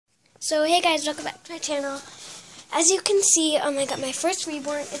So hey guys, welcome back to my channel. As you can see, I got my first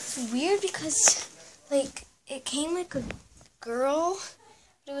reborn. It's weird because it came like a girl,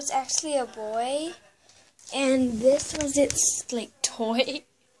 but it was actually a boy, and this was its toy.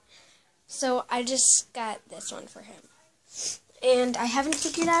 So I just got this one for him, and I haven't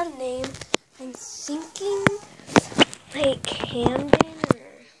figured out a name. I'm thinking Camden or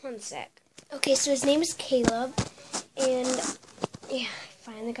one sec. Okay, so his name is Caleb, and yeah, I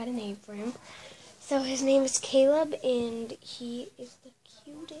finally got a name for him. So his name is Caleb, and he is the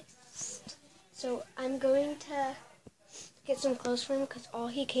cutest. So I'm going to get some clothes for him because all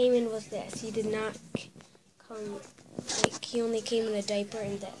he came in was this. He did not come, he only came in a diaper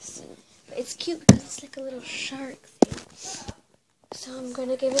and this. But it's cute because it's like a little shark thing. So I'm going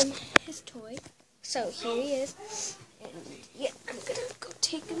to give him his toy. So here he is. And yeah, I'm going to go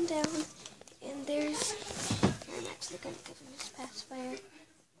take him down. And I'm actually going to give him his pacifier.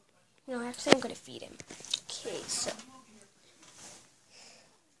 No, actually I'm going to feed him. Okay, so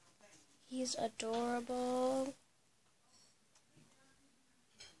he's adorable.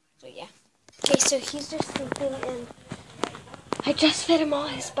 So yeah. Okay, so he's just sleeping, and I just fed him all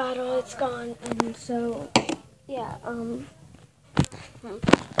his bottle. It's gone, and so yeah. I'm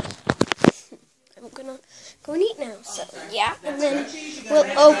gonna go and eat now. So yeah, and then we'll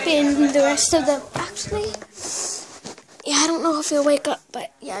open the rest of the. Actually, yeah, I don't know if he'll wake up,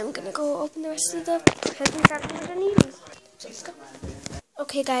 but yeah, I'm gonna go open the rest of the presents that we're gonna need. So let's go.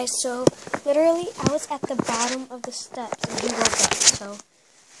 Okay, guys. So literally, I was at the bottom of the steps, and he woke up. So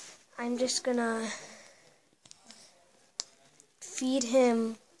I'm just gonna feed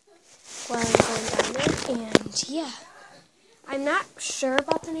him while I'm going down there, and yeah. I'm not sure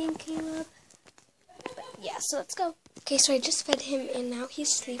about the name Caleb, but yeah, so let's go. Okay, so I just fed him, and now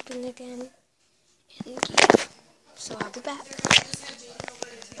he's sleeping again, and yeah, so I'll be back.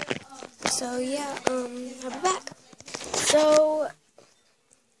 So yeah, I'll be back. So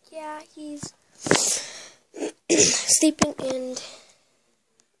yeah, he's sleeping, and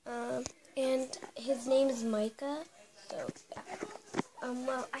his name is Micah. So yeah,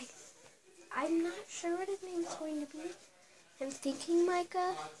 well, I'm not sure what his name is going to be. I'm thinking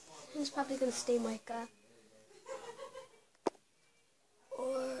Micah. He's probably going to stay Micah.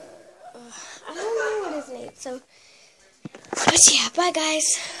 Or, I don't know what his name is. So, but yeah, bye guys.